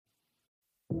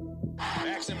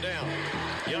Backs him down.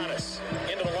 Giannis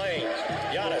into the lane.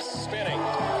 Giannis spinning.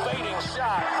 Fading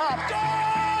shot. Up.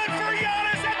 Good for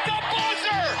Giannis at the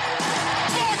buzzer.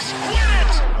 Bucks win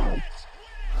it.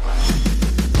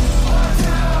 Our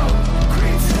town,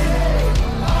 Green City,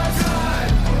 our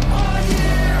time, our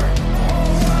year,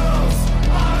 whole world's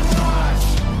on watch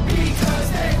because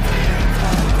they've been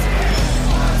collected.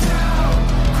 Our town,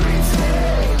 Green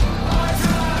City, our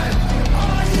time,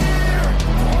 our year,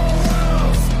 whole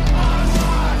world's on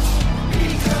watch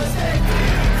because they've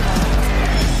been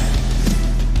collected.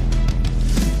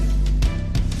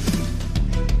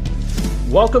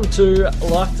 Welcome to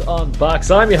Locked on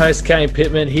Bucks. I'm your host, Kane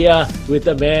Pittman, here with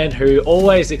the man who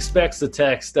always expects the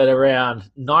text at around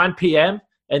 9 p.m.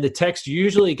 And the text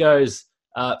usually goes,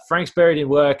 Frank's buried in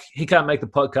work. He can't make the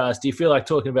podcast. Do you feel like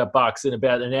talking about Bucks in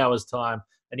about an hour's time?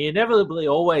 And he inevitably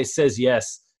always says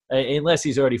yes, unless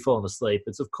he's already fallen asleep.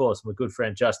 It's, of course, my good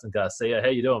friend, Justin Garcia. How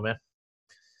you doing, man?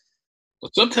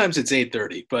 Well, sometimes it's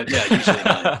 8:30, but yeah, usually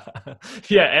not.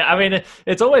 Yeah, I mean,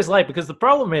 it's always late because the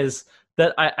problem is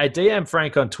that I DM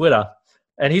Frank on Twitter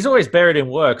and he's always buried in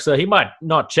work, so he might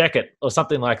not check it or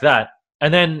something like that.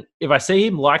 And then if I see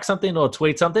him like something or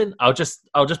tweet something, I'll just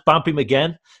bump him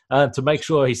again to make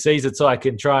sure he sees it so I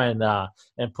can try and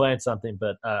plan something.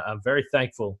 But I'm very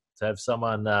thankful to have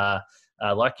someone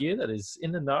like you that is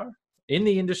in the know, in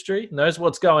the industry, knows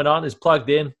what's going on, is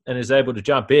plugged in and is able to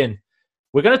jump in.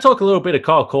 We're going to talk a little bit of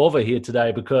Kyle Korver here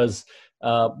today because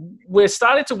we're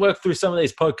starting to work through some of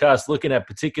these podcasts looking at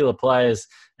particular players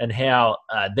and how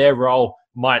their role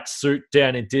might suit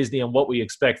down in Disney and what we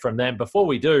expect from them. Before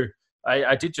we do,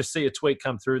 I did just see a tweet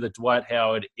come through that Dwight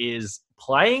Howard is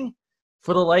playing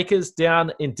for the Lakers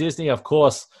down in Disney. Of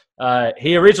course,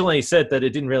 he originally said that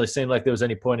it didn't really seem like there was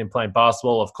any point in playing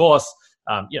basketball. Of course,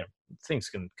 things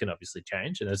can obviously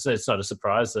change, and it's not a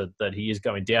surprise that he is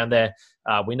going down there.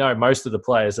 We know most of the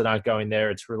players that aren't going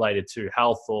there, it's related to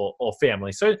health or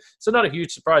family. So not a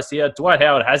huge surprise here. Dwight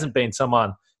Howard hasn't been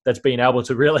someone that's been able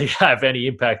to really have any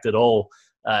impact at all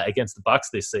against the Bucks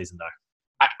this season,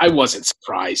 though. I wasn't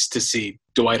surprised to see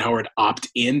Dwight Howard opt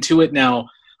into it. Now,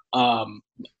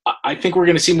 I think we're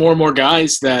going to see more and more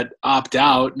guys that opt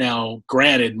out. Now,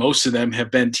 granted, most of them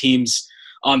have been teams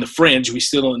on the fringe. We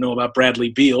still don't know about Bradley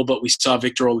Beal, but we saw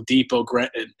Victor Oladipo.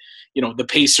 The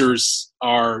Pacers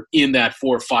are in that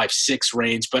 4, 5, 6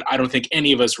 range, but I don't think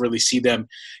any of us really see them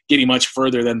getting much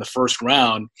further than the first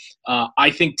round. I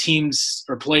think teams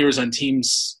or players on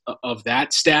teams of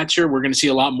that stature, we're going to see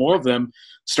a lot more of them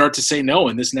start to say no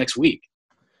in this next week.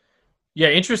 Yeah,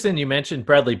 interesting you mentioned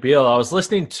Bradley Beal. I was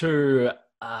listening to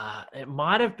it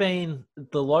might have been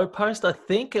the Low Post. I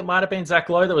think it might have been Zach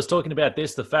Lowe that was talking about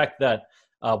this, the fact that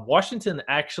Washington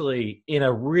actually, in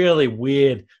a really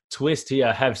weird twist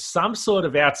here, have some sort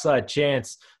of outside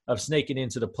chance of sneaking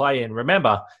into the play-in.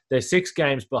 Remember, they're 6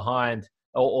 games behind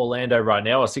Orlando right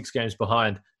now, or 6 games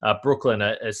behind Brooklyn,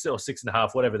 or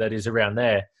 6.5, whatever that is around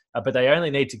there. But they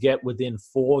only need to get within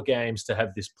 4 games to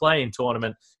have this play-in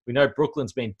tournament. We know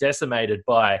Brooklyn's been decimated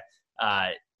by,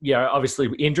 obviously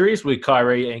injuries with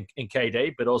Kyrie and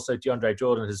KD, but also DeAndre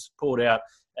Jordan has pulled out,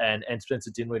 and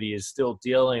Spencer Dinwiddie is still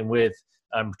dealing with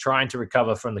trying to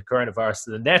recover from the coronavirus.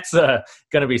 So the Nets are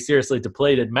going to be seriously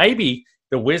depleted. Maybe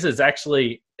the Wizards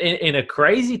actually, in a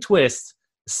crazy twist,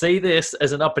 see this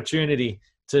as an opportunity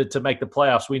to make the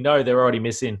playoffs. We know they're already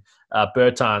missing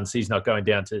Bertans. He's not going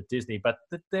down to Disney. But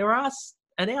there are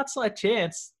an outside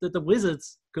chance that the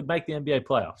Wizards could make the NBA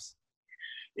playoffs.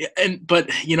 Yeah, but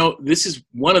this is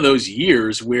one of those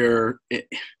years where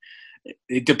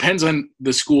it depends on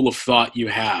the school of thought you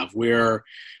have, where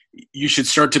you should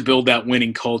start to build that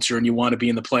winning culture and you want to be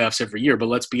in the playoffs every year. But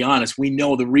let's be honest, we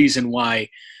know the reason why.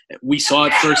 We saw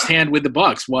it firsthand with the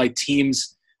Bucks, why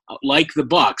teams like the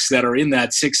Bucks that are in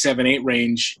that 6, 7, 8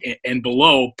 range and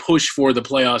below push for the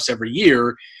playoffs every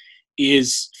year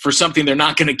is for something they're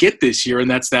not going to get this year,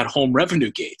 and that's that home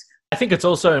revenue gate. I think it's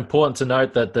also important to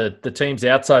note that the teams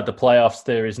outside the playoffs,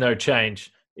 there is no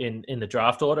change in the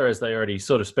draft order, as they already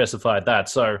sort of specified that.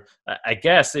 So I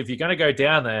guess if you're going to go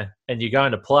down there and you're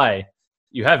going to play,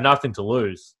 you have nothing to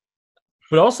lose.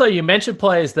 But also you mentioned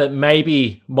players that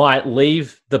maybe might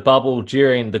leave the bubble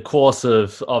during the course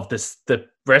of the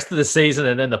rest of the season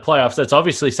and then the playoffs. That's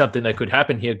obviously something that could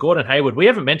happen here. Gordon Hayward, we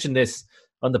haven't mentioned this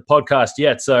on the podcast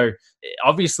yet. So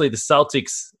obviously the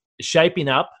Celtics shaping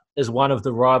up as one of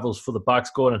the rivals for the Bucks.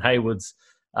 Gordon Hayward's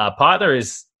partner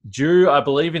is due, I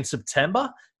believe, in September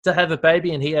to have a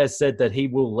baby, and he has said that he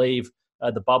will leave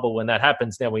the bubble when that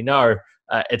happens. Now, we know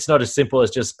it's not as simple as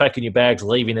just packing your bags,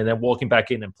 leaving, and then walking back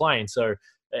in and playing. So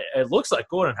it looks like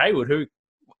Gordon Hayward, who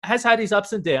has had his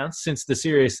ups and downs since the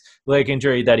serious leg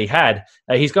injury that he had.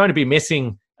 He's going to be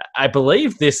missing, I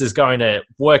believe this is going to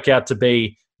work out to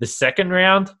be the second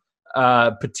round,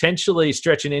 potentially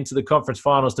stretching into the conference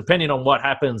finals, depending on what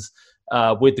happens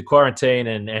with the quarantine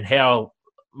and how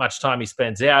much time he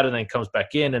spends out and then comes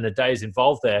back in and the days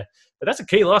involved there. But that's a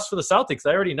key loss for the Celtics.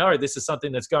 They already know this is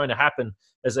something that's going to happen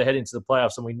as they head into the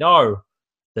playoffs. And we know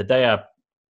that they are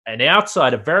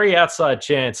a very outside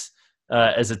chance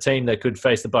as a team that could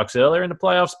face the Bucks earlier in the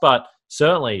playoffs, but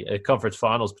certainly a conference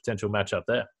finals potential matchup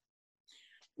there.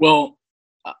 Well,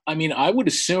 I mean, I would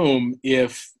assume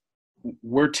if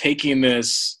we're taking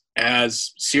this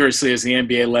as seriously as the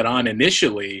NBA let on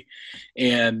initially,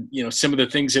 and, you know, some of the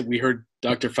things that we heard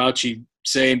Dr. Fauci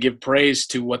say and give praise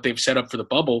to what they've set up for the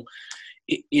bubble,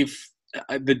 if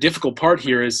the difficult part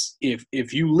here is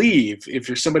if you leave, if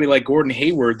you're somebody like Gordon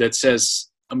Hayward that says,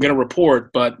 I'm going to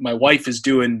report, but my wife is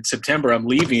due in September, I'm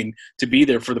leaving to be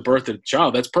there for the birth of the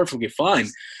child, that's perfectly fine.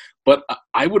 But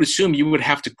I would assume you would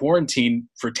have to quarantine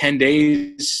for 10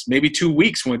 days, maybe 2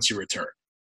 weeks once you return.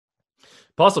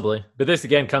 Possibly. But this,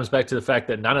 again, comes back to the fact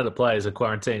that none of the players are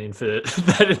quarantining for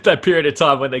that period of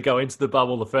time when they go into the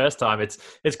bubble the first time.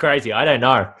 It's crazy. I don't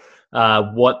know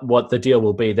what the deal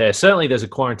will be there. Certainly there's a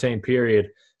quarantine period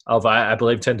of, I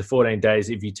believe, 10 to 14 days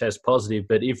if you test positive.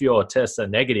 But if your tests are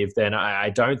negative, then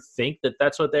I don't think that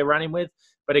that's what they're running with.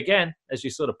 But again, as you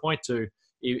sort of point to,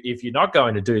 if you're not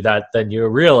going to do that, then you're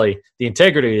really, the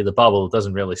integrity of the bubble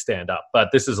doesn't really stand up. But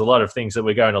this is a lot of things that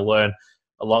we're going to learn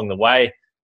along the way.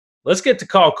 Let's get to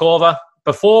Kyle Korver.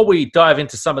 Before we dive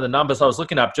into some of the numbers, I was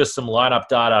looking up just some lineup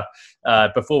data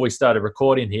before we started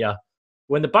recording here.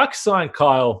 When the Bucks signed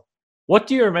Kyle, what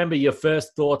do you remember your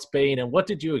first thoughts being, and what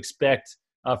did you expect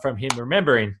from him?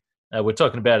 Remembering, we're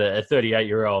talking about a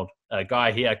 38-year-old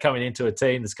guy here coming into a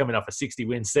team that's coming off a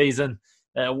 60-win season.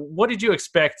 What did you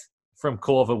expect from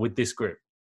Korver with this group?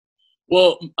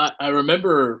 Well, I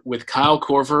remember with Kyle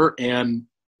Korver and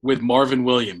with Marvin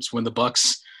Williams, when the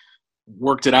Bucks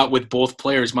worked it out with both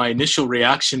players, my initial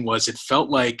reaction was it felt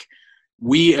like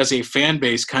we as a fan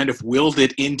base kind of willed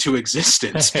it into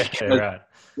existence. Right.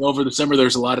 Over the summer, there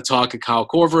was a lot of talk of Kyle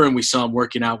Korver, and we saw him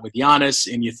working out with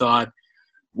Giannis, and you thought,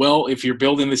 well, if you're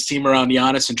building this team around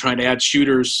Giannis and trying to add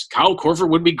shooters, Kyle Korver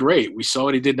would be great. We saw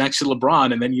what he did next to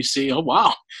LeBron, and then you see, oh,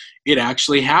 wow, it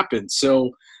actually happened.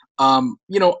 So,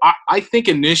 I think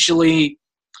initially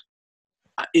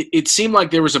it seemed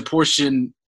like there was a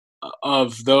portion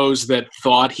of those that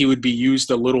thought he would be used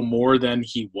a little more than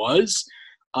he was.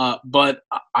 But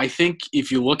I think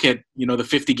if you look at, the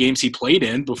 50 games he played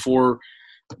in before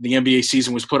the NBA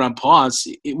season was put on pause,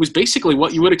 it was basically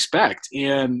what you would expect.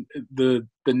 And the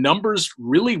numbers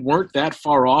really weren't that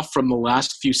far off from the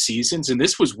last few seasons. And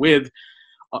this was with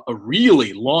a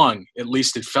really long, at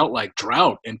least it felt like,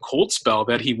 drought and cold spell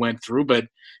that he went through. But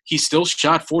he still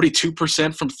shot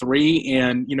 42% from three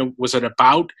and, was at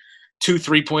about 2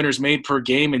 3-pointers made per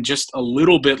game and just a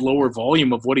little bit lower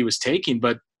volume of what he was taking.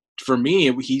 But for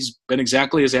me, he's been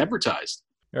exactly as advertised.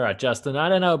 All right, Justin, I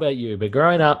don't know about you, but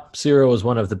growing up, cereal was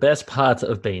one of the best parts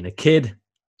of being a kid.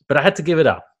 But I had to give it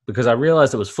up because I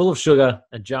realized it was full of sugar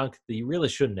and junk that you really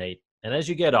shouldn't eat. And as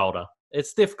you get older,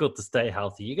 it's difficult to stay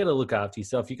healthy. You got to look after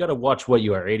yourself. You got to watch what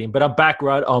you are eating. But I'm back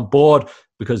right on board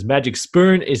because Magic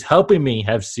Spoon is helping me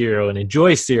have cereal and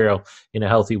enjoy cereal in a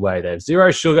healthy way. They have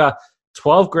 0 sugar,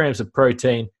 12 grams of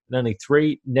protein, and only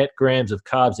 3 net grams of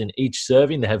carbs in each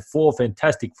serving. They have 4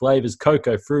 fantastic flavors: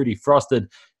 cocoa, fruity, frosted,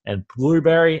 and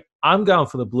blueberry. I'm going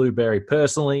for the blueberry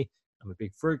personally. I'm a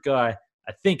big fruit guy.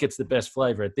 I think it's the best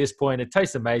flavor at this point. It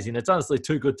tastes amazing. It's honestly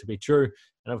too good to be true.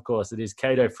 And of course, it is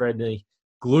keto-friendly,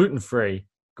 gluten-free,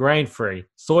 grain-free,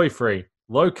 soy-free,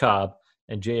 low-carb,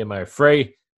 and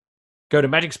GMO-free. Go to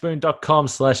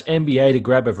magicspoon.com/NBA to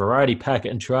grab a variety pack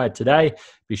and try it today.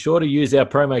 Be sure to use our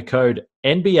promo code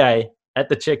NBA at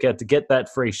the checkout to get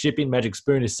that free shipping. Magic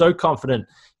Spoon is so confident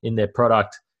in their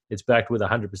product, it's backed with a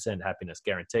 100% happiness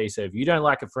guarantee. So if you don't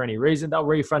like it for any reason, they'll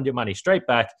refund your money straight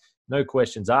back. No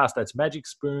questions asked. That's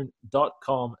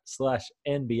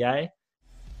magicspoon.com/NBA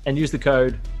and use the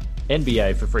code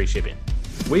NBA for free shipping.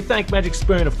 We thank Magic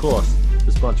Spoon, of course,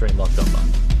 for sponsoring Locked On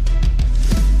Bucks.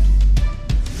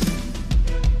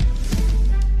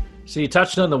 So you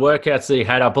touched on the workouts that he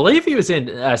had. I believe he was in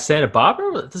Santa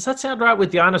Barbara. Does that sound right,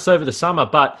 with Giannis over the summer?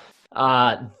 But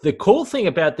the cool thing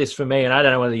about this for me, and I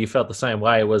don't know whether you felt the same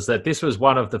way, was that this was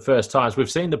one of the first times we've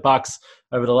seen the Bucks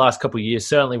over the last couple of years,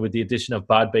 certainly with the addition of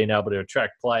Bud being able to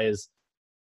attract players.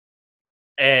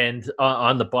 And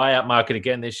on the buyout market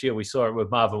again this year, we saw it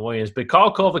with Marvin Williams. But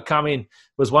Kyle Korver coming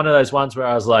was one of those ones where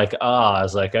I was like,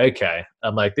 okay.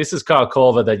 I'm like, this is Kyle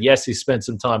Korver that, yes, he spent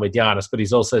some time with Giannis, but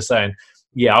he's also saying,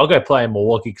 yeah, I'll go play in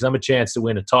Milwaukee because I'm a chance to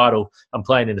win a title. I'm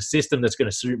playing in a system that's going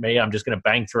to suit me. I'm just going to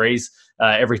bang threes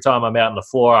every time I'm out on the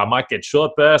floor. I might get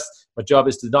short bursts. My job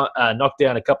is to knock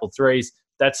down a couple threes.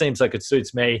 That seems like it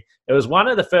suits me. It was one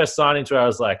of the first signings where I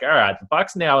was like, all right, the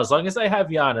Bucks now, as long as they have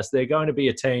Giannis, they're going to be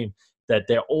a team that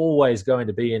they're always going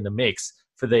to be in the mix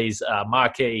for these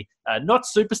marquee, not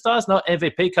superstars, not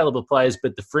MVP caliber players,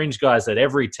 but the fringe guys that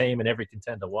every team and every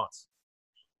contender wants.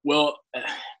 Well,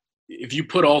 if you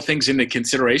put all things into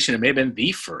consideration, it may have been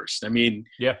the first. I mean,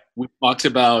 yeah, we talked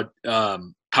about Pau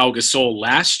Gasol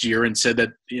last year and said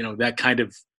that, that kind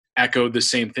of echoed the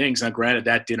same things. Now, granted,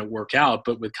 that didn't work out,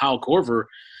 but with Kyle Korver,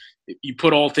 you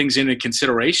put all things into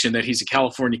consideration that he's a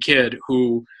California kid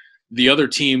who the other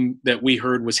team that we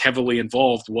heard was heavily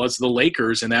involved was the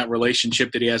Lakers and that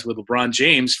relationship that he has with LeBron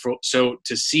James. So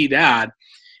to see that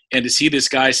and to see this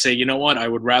guy say, you know what, I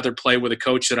would rather play with a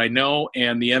coach that I know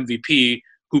and the MVP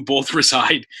who both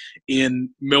reside in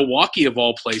Milwaukee of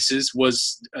all places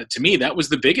was, to me, that was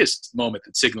the biggest moment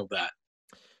that signaled that.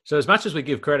 So as much as we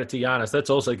give credit to Giannis, let's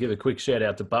also give a quick shout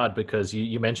out to Bud because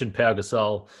you mentioned Pau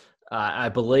Gasol. I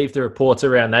believe the reports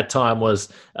around that time was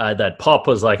that Pop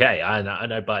was like, hey, I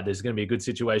know, Bud, there's going to be a good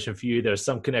situation for you. There's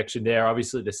some connection there.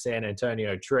 Obviously, the San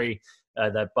Antonio tree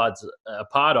that Bud's a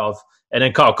part of. And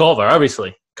then Kyle Korver,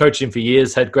 obviously, coached him for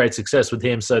years, had great success with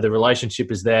him. So the relationship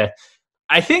is there.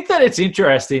 I think that it's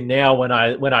interesting now when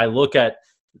I look at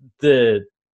the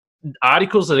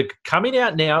articles that are coming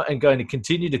out now and going to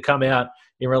continue to come out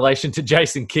in relation to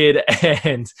Jason Kidd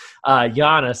and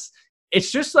Giannis. It's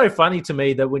just so funny to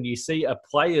me that when you see a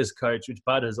player's coach, which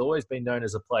Bud has always been known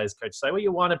as a player's coach, say what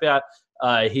you want about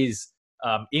his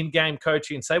in-game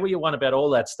coaching, say what you want about all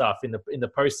that stuff in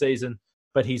the postseason,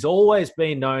 but he's always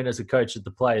been known as a coach that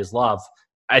the players love.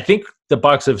 I think the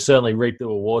Bucks have certainly reaped the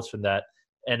rewards from that.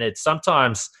 And it's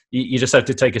sometimes you just have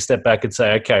to take a step back and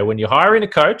say, okay, when you're hiring a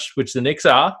coach, which the Knicks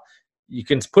are, you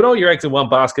can put all your eggs in one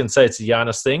basket and say it's a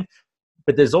Giannis thing.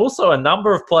 But there's also a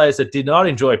number of players that did not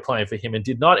enjoy playing for him and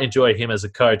did not enjoy him as a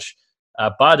coach.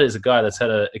 Bud is a guy that's had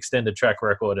an extended track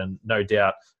record and no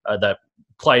doubt that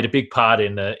played a big part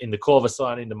in the Korver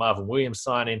signing, the Marvin Williams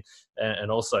signing,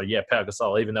 and also, Pau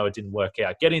Gasol, even though it didn't work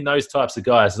out. Getting those types of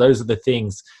guys, those are the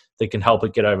things that can help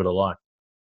it get over the line.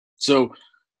 So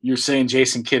you're saying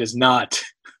Jason Kidd is not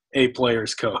a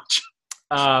player's coach?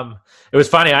 It was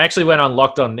funny. I actually went on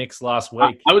Locked On Knicks last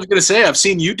week. I was going to say, I've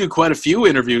seen you do quite a few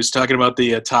interviews talking about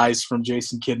the ties from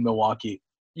Jason Kidd in Milwaukee.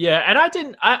 Yeah, and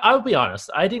I'll be honest,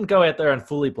 I didn't go out there and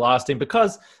fully blast him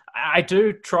because I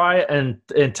do try and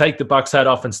take the Bucks hat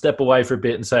off and step away for a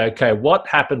bit and say, okay, what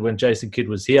happened when Jason Kidd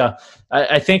was here?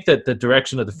 I think that the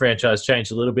direction of the franchise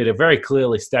changed a little bit. It very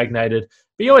clearly stagnated.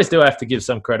 But you always do have to give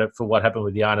some credit for what happened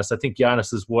with Giannis. I think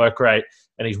Giannis's work rate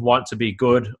and his want to be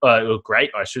good, or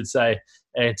great, I should say,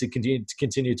 and to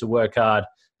continue to work hard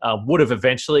would have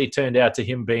eventually turned out to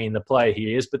him being the player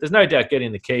he is. But there's no doubt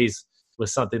getting the keys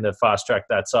was something that fast-tracked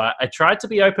that. So I tried to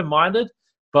be open-minded,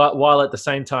 but while at the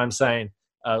same time saying,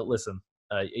 listen,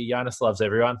 Giannis loves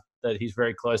everyone that he's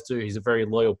very close to. He's a very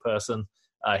loyal person.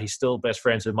 He's still best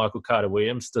friends with Michael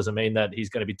Carter-Williams. Doesn't mean that he's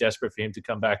going to be desperate for him to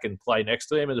come back and play next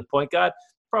to him as a point guard.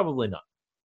 Probably not.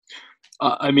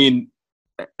 I mean,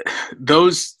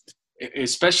 those,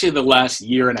 especially the last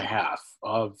year and a half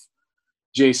of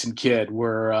Jason Kidd,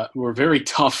 were very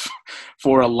tough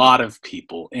for a lot of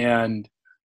people. And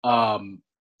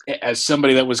as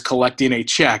somebody that was collecting a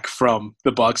check from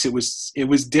the Bucks, it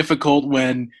was difficult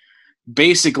when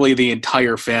basically the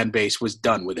entire fan base was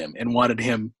done with him and wanted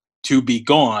him to be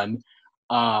gone.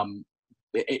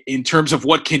 In terms of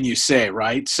what can you say,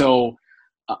 right? So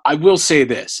I will say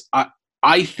this: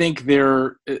 I think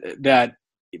that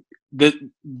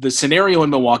the scenario in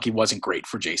Milwaukee wasn't great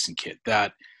for Jason Kidd.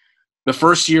 That the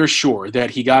first year, sure, that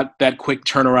he got that quick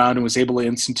turnaround and was able to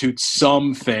institute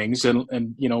some things,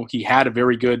 and he had a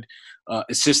very good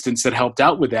assistants that helped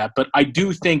out with that. But I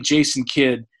do think Jason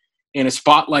Kidd, in a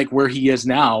spot like where he is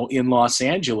now in Los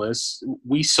Angeles,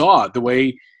 we saw the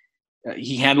way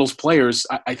he handles players.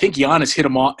 I think Giannis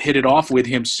hit it off with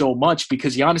him so much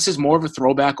because Giannis is more of a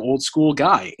throwback old school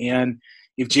guy. And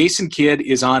if Jason Kidd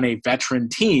is on a veteran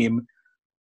team,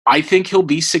 I think he'll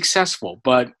be successful.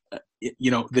 But,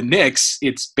 the Knicks,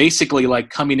 it's basically like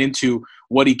coming into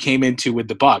what he came into with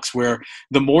the Bucks, where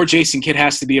the more Jason Kidd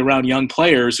has to be around young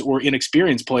players or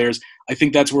inexperienced players, I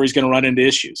think that's where he's going to run into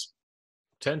issues.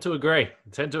 Tend to agree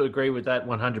with that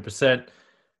 100%.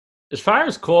 As far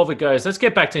as Korver goes, let's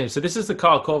get back to him. So this is the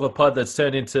Kyle Korver pod that's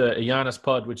turned into a Giannis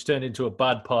pod, which turned into a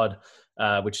Bud pod,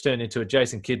 which turned into a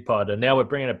Jason Kidd pod. And now we're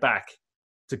bringing it back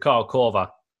to Kyle Korver.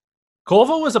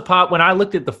 Korver was a part when I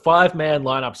looked at the 5-man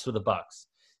lineups for the Bucks.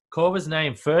 Korver's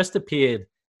name first appeared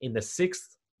in the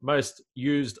 6th most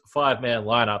used 5-man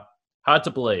lineup. Hard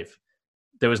to believe.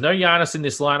 There was no Giannis in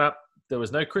this lineup. There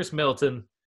was no Chris Middleton.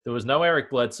 There was no Eric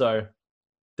Bledsoe.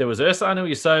 There was Ersan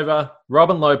Ilyasova,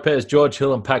 Robin Lopez, George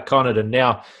Hill, and Pat Connaughton.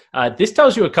 Now, this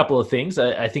tells you a couple of things.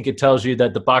 I think it tells you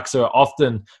that the Bucks are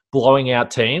often blowing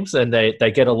out teams, and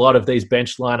they get a lot of these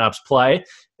bench lineups play.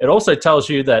 It also tells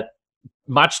you that,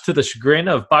 much to the chagrin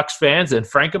of Bucks fans and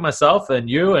Frank and myself and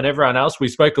you and everyone else, we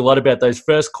spoke a lot about those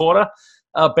first quarter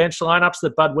bench lineups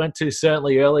that Bud went to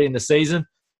certainly early in the season.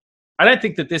 I don't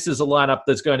think that this is a lineup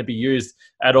that's going to be used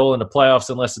at all in the playoffs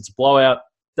unless it's a blowout.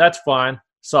 That's fine.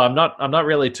 So I'm not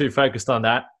really too focused on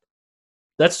that.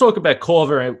 Let's talk about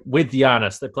Korver with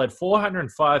Giannis. They played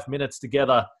 405 minutes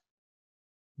together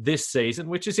this season,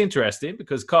 which is interesting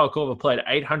because Kyle Korver played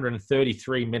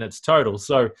 833 minutes total.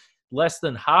 So less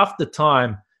than half the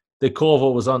time that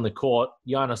Korver was on the court,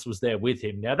 Giannis was there with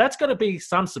him. Now, that's going to be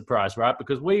some surprise, right?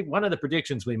 Because one of the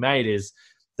predictions we made is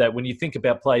that when you think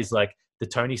about plays like the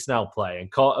Tony Snell play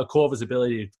and Korver's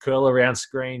ability to curl around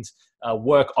screens,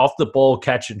 work off the ball,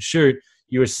 catch and shoot,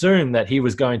 you assume that he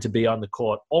was going to be on the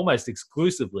court almost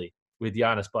exclusively with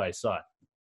Giannis by his side.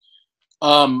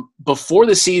 Before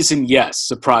the season, yes,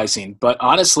 surprising. But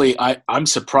honestly, I'm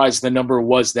surprised the number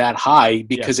was that high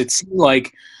because It seemed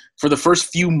like for the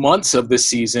first few months of this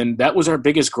season, that was our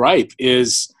biggest gripe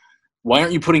is why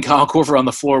aren't you putting Kyle Korver on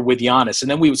the floor with Giannis? And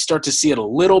then we would start to see it a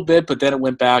little bit, but then it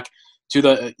went back to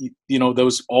the,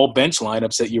 those all bench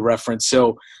lineups that you referenced.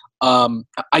 So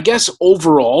I guess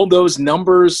overall, those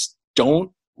numbers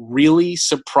don't really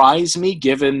surprise me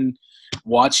given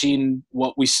watching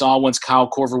what we saw once Kyle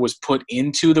Korver was put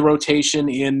into the rotation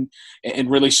and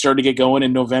really started to get going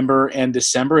in November and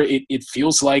December. It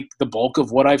feels like the bulk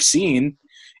of what I've seen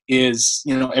is,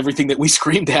 everything that we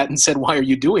screamed at and said, why are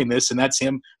you doing this? And that's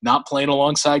him not playing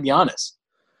alongside Giannis.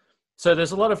 So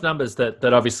there's a lot of numbers that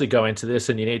obviously go into this,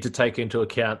 and you need to take into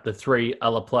account the 3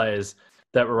 other players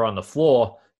that were on the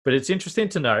floor. But it's interesting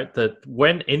to note that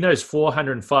when in those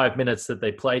 405 minutes that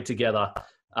they played together,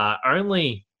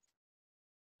 only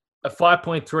a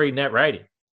 5.3 net rating.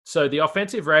 So the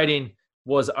offensive rating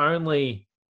was only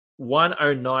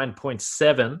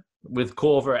 109.7 with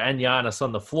Korver and Giannis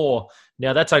on the floor.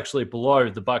 Now that's actually below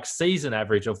the Bucks season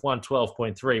average of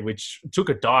 112.3, which took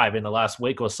a dive in the last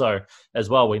week or so as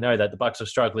well. We know that the Bucks are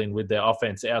struggling with their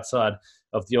offense outside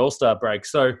of the All-Star break.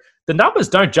 So the numbers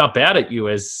don't jump out at you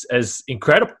as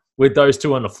incredible with those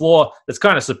two on the floor. It's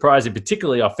kind of surprising,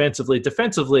 particularly offensively.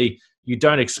 Defensively, you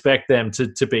don't expect them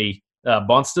to be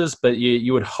monsters, but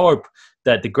you would hope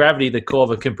that the gravity that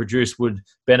Korver can produce would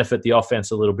benefit the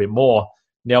offense a little bit more.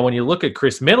 Now, when you look at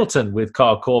Chris Middleton with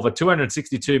Kyle Korver,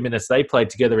 262 minutes they played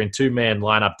together in 2-man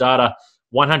lineup data,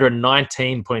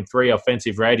 119.3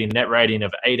 offensive rating, net rating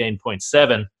of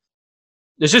 18.7.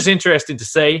 It's just interesting to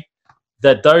see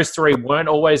that those 3 weren't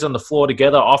always on the floor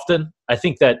together often. I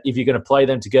think that if you're going to play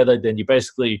them together, then you're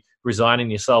basically resigning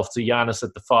yourself to Giannis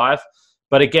at the 5.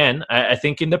 But again, I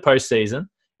think in the postseason,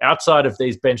 outside of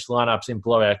these bench lineups in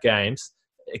blowout games,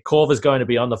 Korver's going to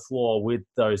be on the floor with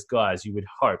those guys, you would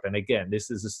hope. And again, this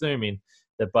is assuming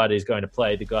that Bud is going to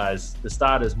play the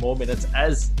starters more minutes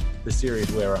as the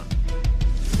series wear on.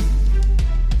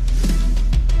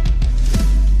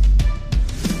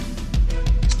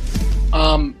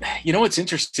 It's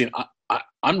interesting.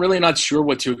 I'm really not sure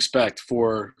what to expect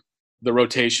for the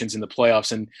rotations in the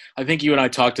playoffs. And I think you and I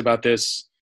talked about this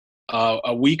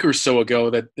a week or so ago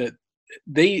that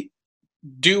they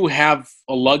do have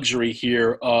a luxury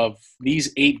here of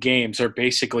these 8 games are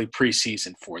basically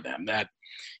preseason for them. That,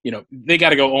 they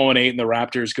got to go 0-8 and the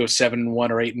Raptors go 7-1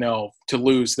 or 8-0 to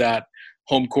lose that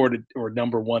home court or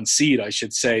number 1 seed, I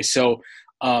should say. So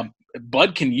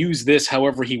Bud can use this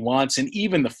however he wants. And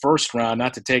even the first round,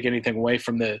 not to take anything away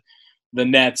from the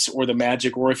Nets or the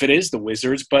Magic, or if it is the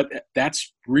Wizards, but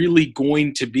that's really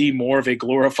going to be more of a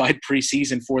glorified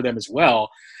preseason for them as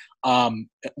well.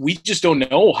 We just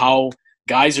don't know how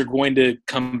guys are going to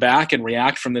come back and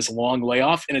react from this long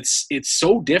layoff. And it's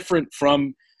so different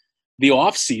from the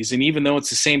off season, even though it's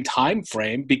the same time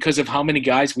frame, because of how many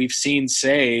guys we've seen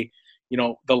say,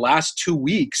 the last 2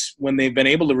 weeks when they've been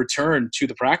able to return to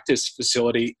the practice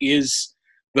facility is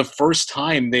the first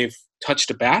time they've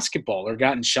touched a basketball or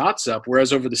gotten shots up.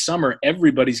 Whereas over the summer,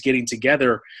 everybody's getting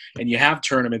together and you have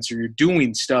tournaments or you're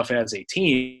doing stuff as a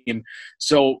team.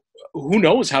 So who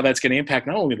knows how that's going to impact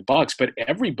not only the Bucks, but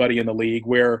everybody in the league,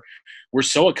 where we're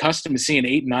so accustomed to seeing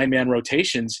 8 and 9-man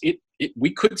rotations.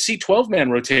 We could see 12-man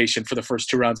rotation for the first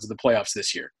 2 rounds of the playoffs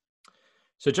this year.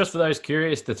 So just for those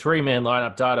curious, the 3-man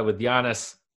lineup data with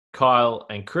Giannis, Kyle,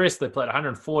 and Chris. They played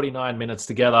 149 minutes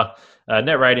together,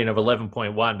 net rating of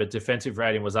 11.1, but defensive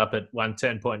rating was up at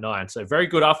 110.9. So very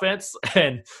good offense,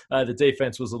 and the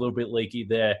defense was a little bit leaky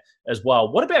there as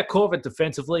well. What about Korver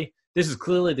defensively? This is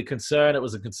clearly the concern. It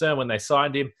was a concern when they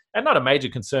signed him, and not a major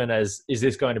concern as is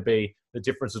this going to be the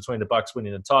difference between the Bucks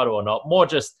winning the title or not. More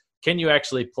just, can you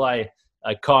actually play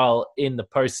Kyle in the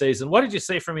postseason? What did you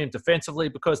see from him defensively?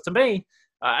 Because to me,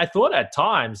 I thought at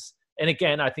times, and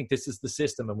again, I think this is the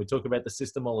system, and we talk about the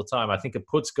system all the time. I think it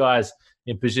puts guys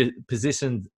in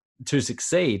position to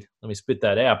succeed. Let me spit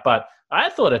that out. But I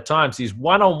thought at times he's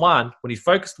one-on-one. When he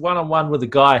focused one-on-one with a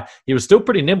guy, he was still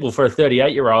pretty nimble for a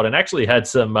 38-year-old and actually had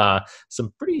some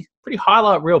pretty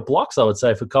highlight reel blocks, I would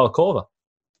say, for Kyle Korver.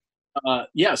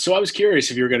 Yeah, so I was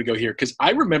curious if you were going to go here because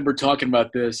I remember talking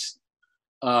about this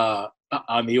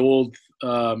on the old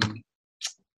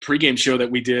pregame show that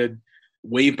we did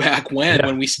way back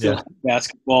when we still had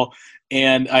basketball.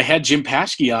 And I had Jim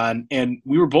Paschke on, and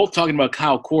we were both talking about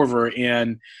Kyle Korver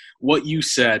and what you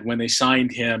said when they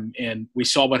signed him. And we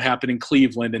saw what happened in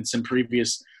Cleveland and some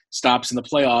previous stops in the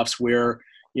playoffs where,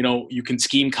 you know, you can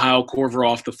scheme Kyle Korver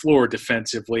off the floor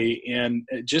defensively. And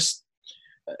just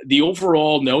the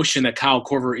overall notion that Kyle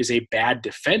Korver is a bad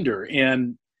defender.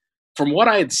 And from what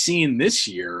I had seen this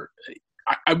year,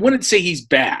 I wouldn't say he's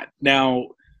bad. Now,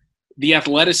 the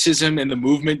athleticism and the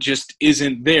movement just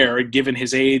isn't there given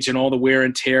his age and all the wear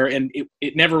and tear, and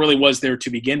it never really was there to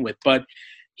begin with. But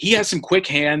he has some quick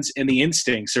hands, and the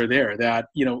instincts are there that,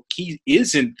 you know, he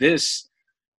isn't this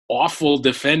awful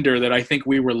defender that I think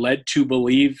we were led to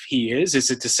believe he is.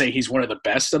 Is it to say he's one of the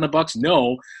best on the Bucks?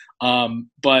 No.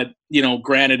 But, you know,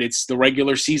 granted, it's the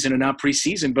regular season and not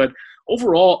preseason. But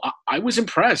overall, I was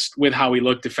impressed with how he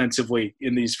looked defensively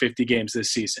in these 50 games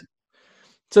this season.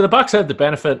 So the Bucks have the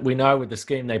benefit, we know, with the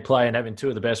scheme they play and having two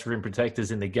of the best rim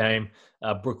protectors in the game,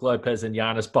 Brook Lopez and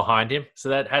Giannis behind him. So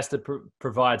that has to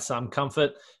provide some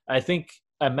comfort. I think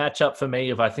a matchup for me,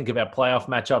 if I think about playoff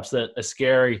matchups that are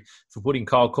scary for putting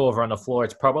Kyle Korver on the floor,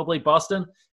 it's probably Boston.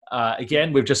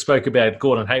 Again, we've just spoke about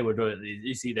Gordon Hayward.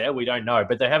 Is he there? We don't know.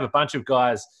 But they have a bunch of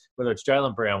guys, whether it's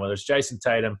Jaylen Brown, whether it's Jason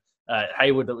Tatum,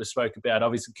 Hayward that we spoke about,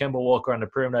 obviously Kemba Walker on the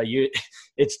perimeter.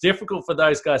 It's difficult for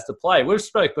those guys to play. We've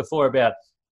spoke before about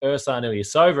Ersan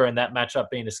Ilyasova and that matchup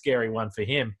being a scary one for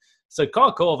him. So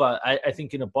Kyle Korver, I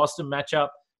think in a Boston matchup,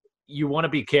 you want to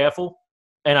be careful.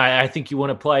 And I think you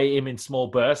want to play him in small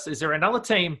bursts. Is there another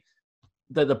team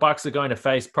that the Bucks are going to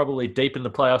face probably deep in the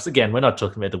playoffs? Again, we're not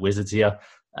talking about the Wizards here.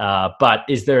 But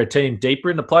is there a team deeper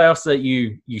in the playoffs that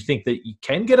you think that you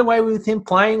can get away with him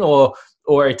playing, or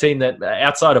a team that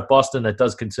outside of Boston that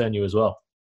does concern you as well?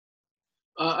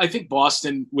 I think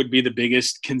Boston would be the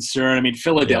biggest concern. I mean,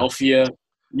 Philadelphia,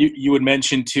 you would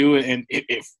mention too, and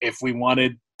if we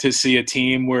wanted to see a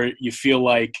team where you feel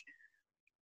like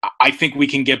I think we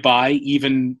can get by,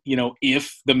 even, you know,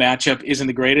 if the matchup isn't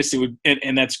the greatest, it would,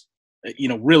 and that's, you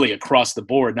know, really across the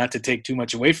board, not to take too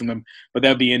much away from them, but that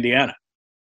would be Indiana.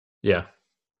 Yeah,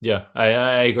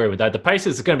 I agree with that. The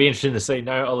Pacers are going to be interesting to see.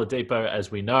 No Oladipo,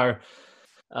 as we know.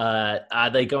 Are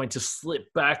they going to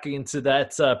slip back into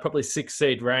that probably 6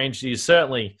 seed range? You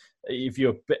certainly, if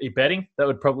you're betting, that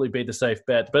would probably be the safe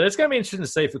bet. But it's going to be interesting to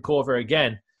see for Korver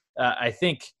again. I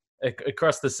think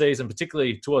across the season,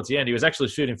 particularly towards the end, he was actually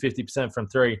shooting 50% from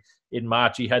three in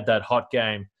March. He had that hot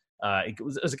game. It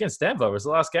was against Denver. It was the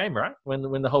last game, right?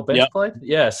 When the whole bench played?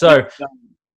 Yeah, so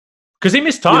because he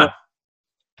missed time.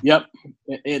 Yep.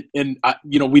 And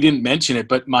you know, we didn't mention it,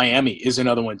 but Miami is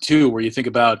another one too, where you think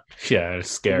about it's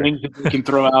scary things that we can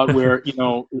throw out where, you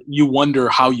know, you wonder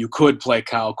how you could play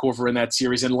Kyle Korver in that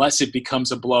series unless it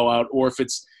becomes a blowout, or if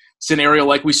it's scenario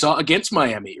like we saw against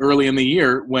Miami early in the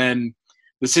year when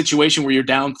the situation where you're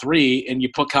down 3 and you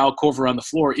put Kyle Korver on the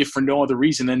floor, if for no other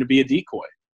reason than to be a decoy.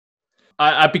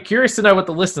 I'd be curious to know what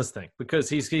the listeners think, because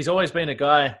he's always been a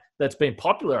guy that's been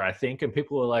popular, I think, and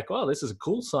people are like, well, this is a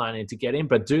cool signing to get him,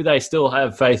 but do they still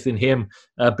have faith in him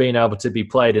being able to be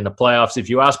played in the playoffs? If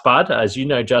you ask Bud, as you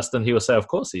know, Justin, he will say, of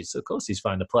course he's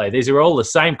fine to play. These are all the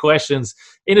same questions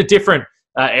in a different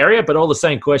area, but all the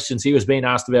same questions he was being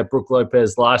asked about Brook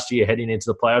Lopez last year heading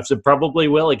into the playoffs, and probably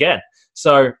will again.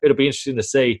 So it'll be interesting to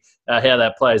see how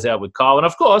that plays out with Kyle. And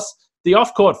of course, the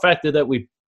off-court factor that we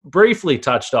briefly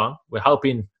touched on, we're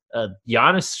helping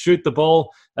Giannis shoot the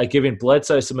ball, giving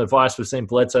Bledsoe some advice. We've seen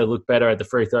Bledsoe look better at the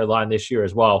free throw line this year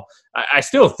as well. I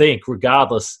still think,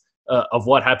 regardless of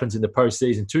what happens in the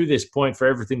postseason, to this point, for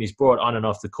everything he's brought on and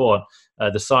off the court,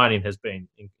 the signing has been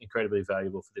incredibly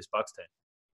valuable for this Bucks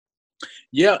team.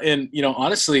 Yeah, and, you know,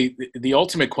 honestly, the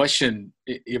ultimate question,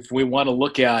 if we want to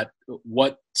look at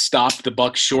what stopped the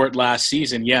Bucks short last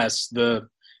season, yes, the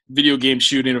video game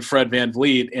shooting of Fred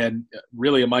VanVleet and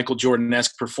really a Michael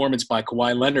Jordan-esque performance by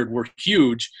Kawhi Leonard were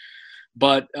huge.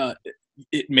 But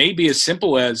it may be as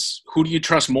simple as, who do you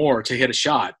trust more to hit a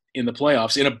shot in the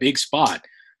playoffs in a big spot?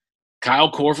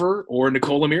 Kyle Korver or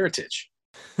Nikola Mirotic?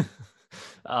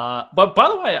 But by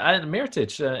the way,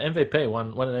 Mirotic, MVP,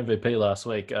 won an MVP last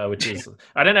week, which is,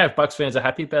 I don't know if Bucks fans are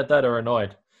happy about that or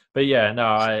annoyed. But yeah, no,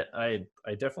 I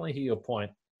definitely hear your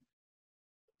point.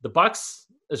 The Bucks,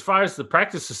 as far as the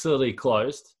practice facility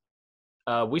closed,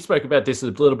 we spoke about this a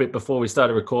little bit before we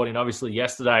started recording. Obviously,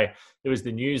 yesterday, it was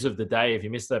the news of the day. If you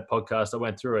missed that podcast, I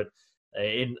went through it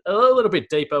in a little bit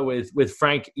deeper with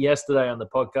Frank yesterday on the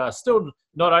podcast. Still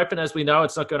not open, as we know.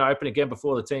 It's not going to open again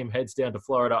before the team heads down to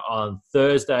Florida on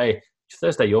Thursday.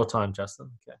 Thursday your time, Justin.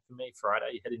 Okay, for me, Friday.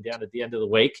 You're heading down at the end of the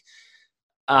week.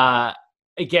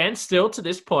 Again, still to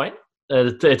this point,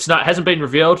 hasn't been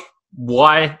revealed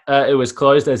why it was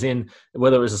closed, as in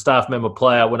whether it was a staff member,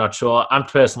 player. We're not sure. I'm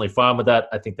personally fine with that.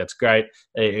 I think that's great.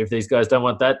 If these guys don't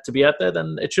want that to be out there,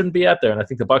 then it shouldn't be out there. And I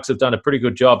think the Bucks have done a pretty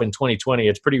good job in 2020.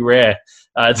 It's pretty rare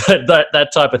that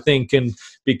type of thing can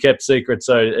be kept secret.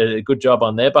 So a good job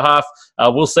on their behalf.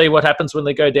 We'll see what happens when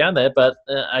they go down there. But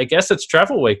I guess it's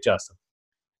travel week, Justin.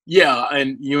 Yeah,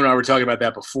 and you and I were talking about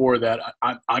that before, that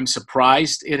I'm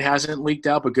surprised it hasn't leaked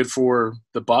out, but good for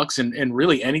the Bucks and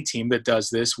really any team that does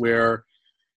this, where,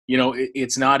 you know,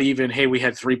 it's not even, hey, we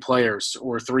had 3 players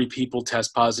or 3 people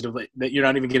test positive, that you're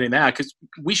not even getting that, because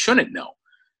we shouldn't know.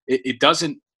 It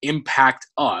doesn't impact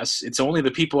us. It's only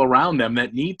the people around them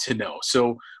that need to know.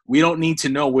 So we don't need to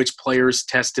know which players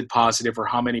tested positive or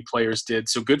how many players did.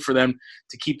 So good for them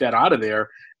to keep that out of there.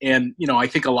 And, you know, I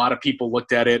think a lot of people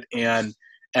looked at it and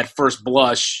at first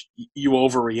blush, you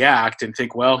overreact and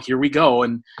think, well, here we go,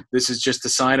 and this is just a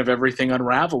sign of everything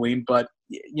unraveling. But,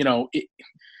 you know,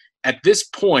 at this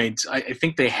point, I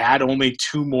think they had only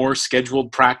 2 more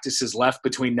scheduled practices left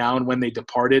between now and when they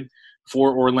departed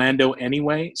for Orlando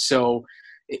anyway. So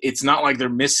it's not like they're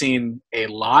missing a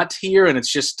lot here, and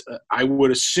it's just, I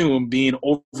would assume, being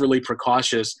overly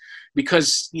precautious,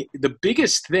 because the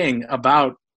biggest thing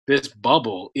about this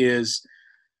bubble is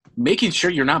making sure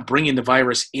you're not bringing the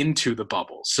virus into the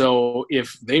bubble. So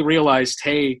if they realized,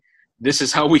 hey, this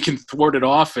is how we can thwart it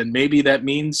off, and maybe that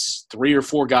means 3 or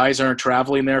 4 guys aren't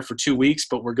traveling there for 2 weeks,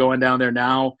 but we're going down there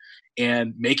now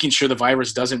and making sure the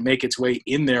virus doesn't make its way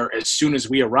in there as soon as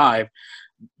we arrive,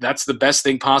 that's the best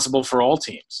thing possible for all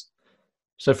teams.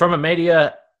 So from a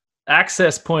media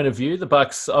access point of view, the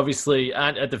Bucks obviously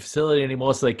aren't at the facility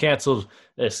anymore, so they canceled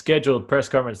their scheduled press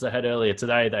conference they had earlier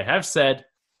today. They have said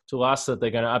to us that they're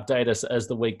going to update us as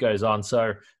the week goes on.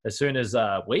 So as soon as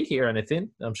we hear anything,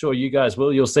 I'm sure you guys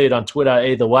will. You'll see it on Twitter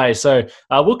either way. So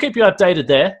we'll keep you updated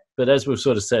there. But as we've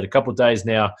sort of said, a couple of days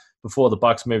now before the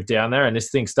Bucks move down there and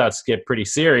this thing starts to get pretty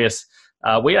serious,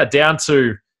 we are down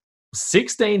to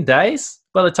 16 days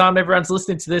by the time everyone's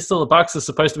listening to this. Till the Bucks are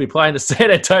supposed to be playing the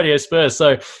San Antonio Spurs.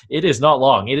 So it is not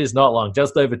long. It is not long.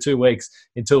 Just over 2 weeks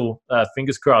until,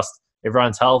 fingers crossed,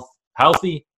 everyone's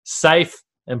healthy, safe,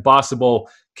 and basketball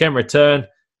can return.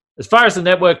 As far as the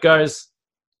network goes,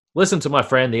 listen to my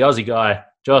friend, the Aussie guy,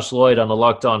 Josh Lloyd, on the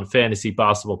Locked On Fantasy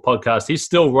Basketball podcast. He's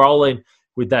still rolling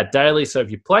with that daily. So if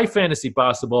you play fantasy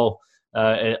basketball,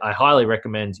 I highly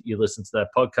recommend you listen to that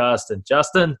podcast. And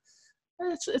Justin,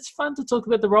 it's fun to talk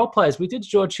about the role players. We did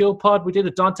George Hill pod. We did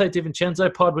a Dante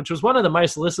DiVincenzo pod, which was one of the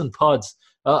most listened pods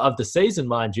of the season,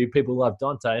 mind you. People love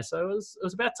Dante. So it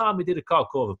was about time we did a Kyle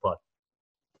Korver pod.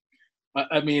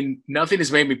 I mean, nothing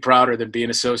has made me prouder than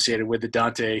being associated with the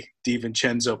Dante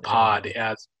DiVincenzo pod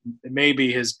as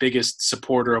maybe his biggest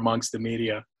supporter amongst the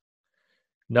media.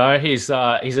 No, he's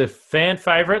a fan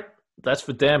favorite. That's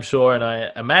for damn sure. And I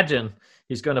imagine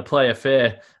he's going to play a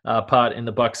fair part in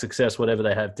the Bucks' success, whatever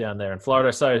they have down there in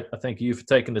Florida. So I thank you for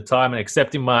taking the time and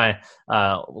accepting my,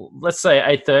 let's say,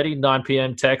 8:30, 9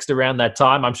 p.m. text around that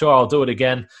time. I'm sure I'll do it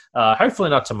again. Hopefully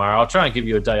not tomorrow. I'll try and give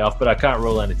you a day off, but I can't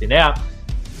rule anything out.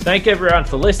 Thank everyone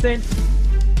for listening.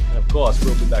 And, of course,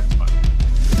 we'll be back tomorrow.